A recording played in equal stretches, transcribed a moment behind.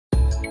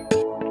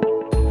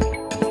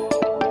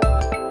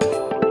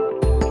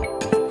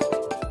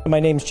My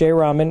name's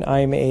Raman.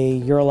 I'm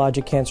a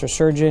urologic cancer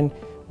surgeon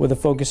with a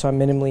focus on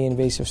minimally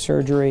invasive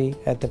surgery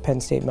at the Penn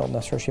State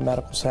Hershey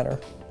Medical Center.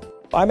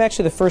 I'm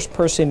actually the first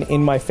person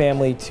in my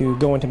family to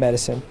go into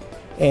medicine,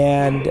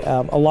 and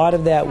a lot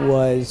of that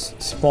was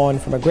spawned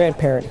from a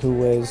grandparent who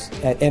was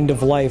at end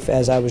of life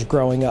as I was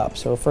growing up,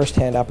 so a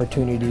first-hand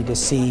opportunity to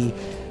see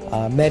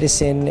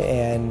medicine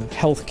and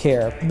health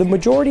care. The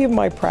majority of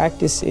my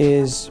practice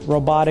is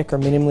robotic or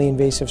minimally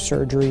invasive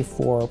surgery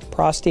for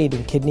prostate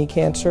and kidney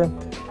cancer.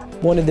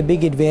 One of the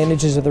big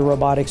advantages of the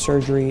robotic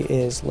surgery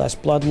is less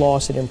blood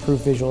loss and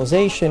improved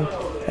visualization,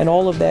 and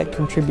all of that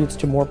contributes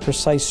to more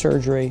precise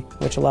surgery,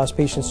 which allows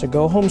patients to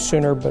go home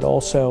sooner but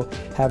also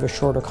have a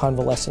shorter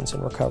convalescence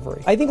and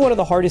recovery. I think one of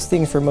the hardest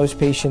things for most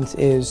patients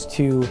is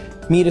to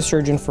meet a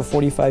surgeon for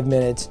 45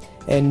 minutes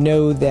and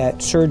know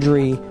that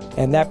surgery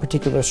and that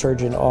particular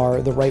surgeon are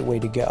the right way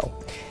to go.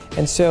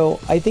 And so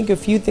I think a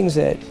few things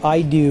that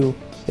I do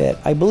that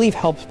I believe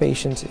helps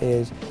patients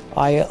is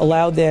I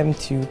allow them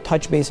to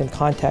touch base and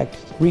contact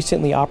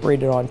recently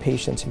operated on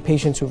patients and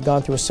patients who have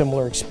gone through a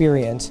similar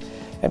experience.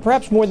 And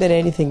perhaps more than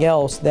anything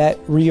else, that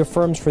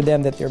reaffirms for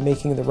them that they're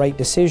making the right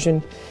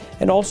decision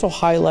and also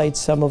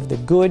highlights some of the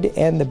good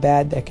and the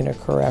bad that can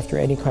occur after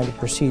any kind of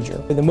procedure.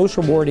 The most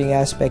rewarding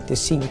aspect is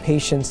seeing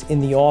patients in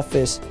the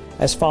office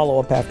as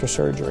follow-up after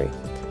surgery,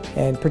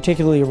 and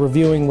particularly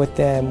reviewing with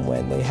them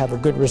when they have a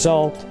good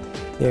result,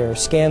 their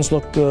scans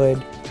look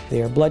good,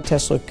 their blood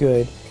tests look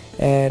good,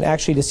 and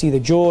actually to see the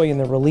joy and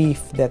the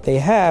relief that they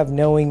have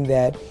knowing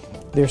that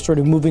they're sort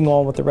of moving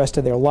on with the rest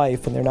of their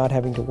life and they're not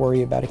having to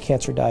worry about a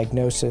cancer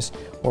diagnosis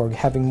or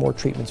having more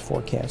treatments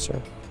for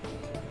cancer.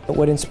 But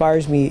what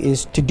inspires me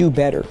is to do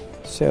better.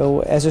 So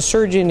as a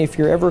surgeon, if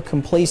you're ever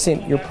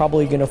complacent, you're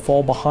probably going to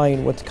fall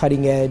behind what's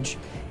cutting edge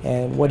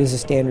and what is a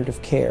standard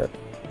of care.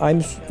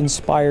 I'm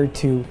inspired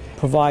to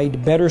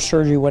provide better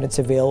surgery when it's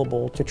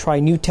available, to try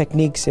new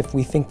techniques if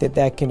we think that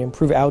that can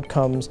improve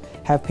outcomes,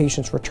 have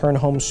patients return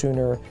home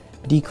sooner,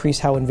 decrease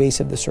how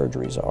invasive the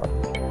surgeries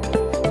are.